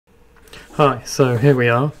Hi, so here we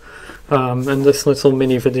are. In this little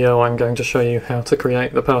mini video I'm going to show you how to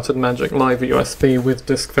create the Parted Magic Live USB with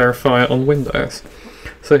Disk Verifier on Windows.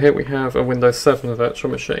 So here we have a Windows 7 virtual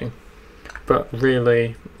machine, but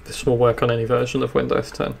really this will work on any version of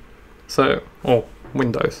Windows 10. Or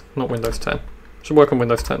Windows, not Windows 10. It should work on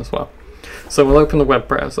Windows 10 as well. So we'll open the web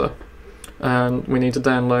browser and we need to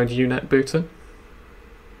download Unetbootin.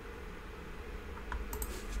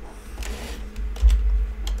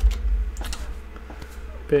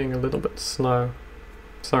 Being a little bit slow.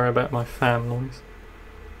 Sorry about my fan noise.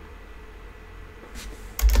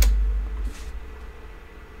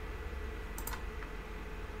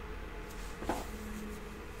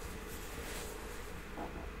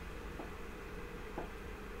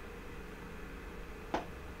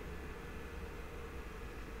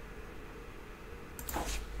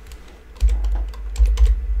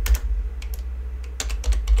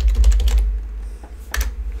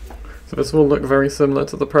 So this will look very similar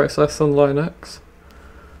to the process on Linux,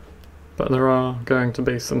 but there are going to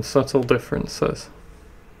be some subtle differences.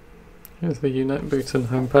 Here's the Unetbootin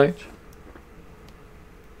homepage.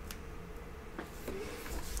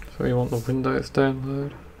 So we want the Windows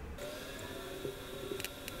download.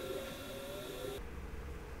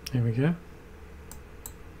 Here we go.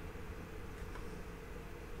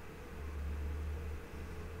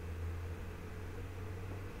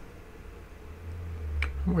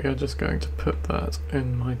 We are just going to put that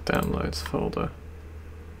in my downloads folder.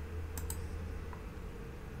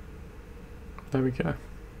 There we go.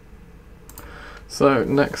 So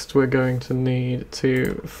next we're going to need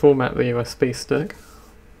to format the USB stick,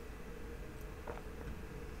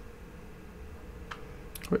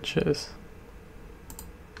 which is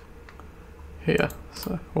here.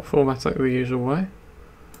 So we'll format it the usual way,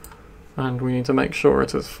 and we need to make sure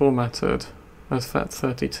it is formatted as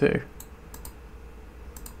FAT32.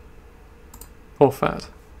 Or FAT.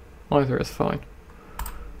 Either is fine.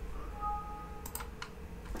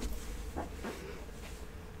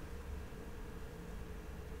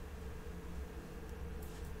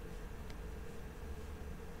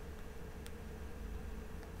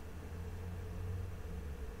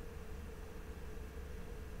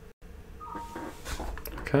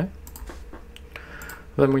 Okay.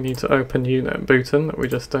 Then we need to open Unetbootin that we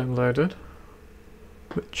just downloaded,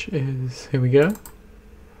 which is, here we go.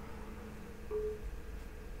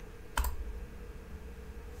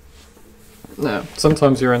 Now,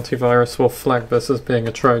 sometimes your antivirus will flag this as being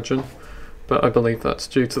a Trojan, but I believe that's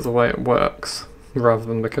due to the way it works, rather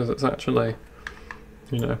than because it's actually,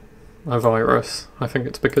 a virus. I think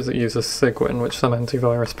it's because it uses Cygwin, which some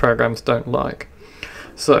antivirus programs don't like.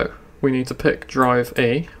 So, we need to pick drive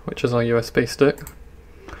E, which is our USB stick,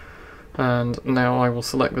 and now I will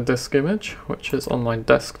select the disk image, which is on my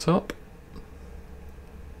desktop.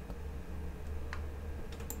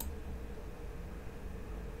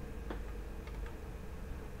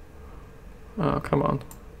 Oh, come on.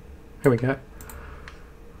 Here we go.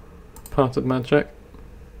 Parted Magic.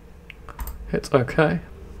 Hit OK.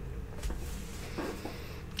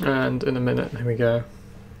 And in a minute, here we go.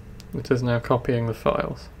 It is now copying the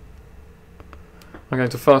files. I'm going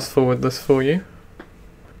to fast forward this for you.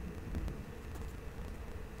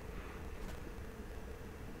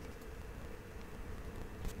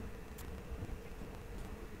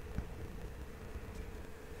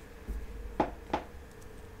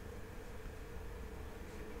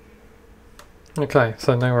 Okay,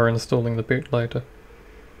 so now we're installing the bootloader.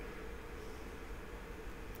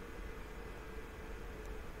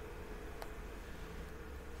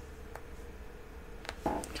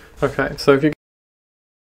 Okay, so if you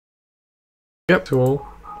get to all,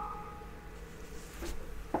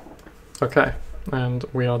 okay, and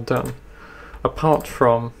we are done. Apart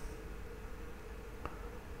from,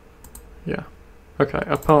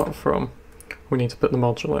 we need to put the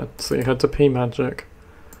module in. So you head to pmagic,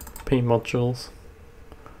 pmodules,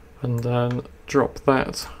 and then drop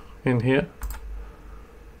that in here,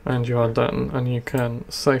 and you are done, and you can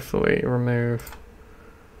safely remove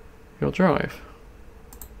your drive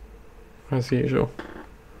as usual,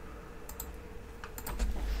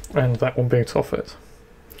 and that will boot off it.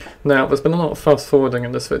 Now, there's been a lot of fast forwarding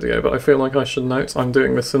in this video, but I feel like I should note I'm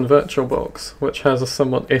doing this in VirtualBox, which has a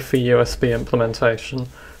somewhat iffy USB implementation,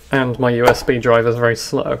 and my USB drive is very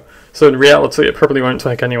slow. So in reality it probably won't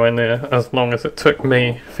take anywhere near as long as it took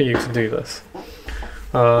me for you to do this.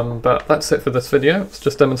 But that's it for this video. It's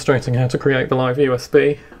just demonstrating how to create the live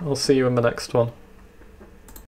USB. I'll see you in the next one.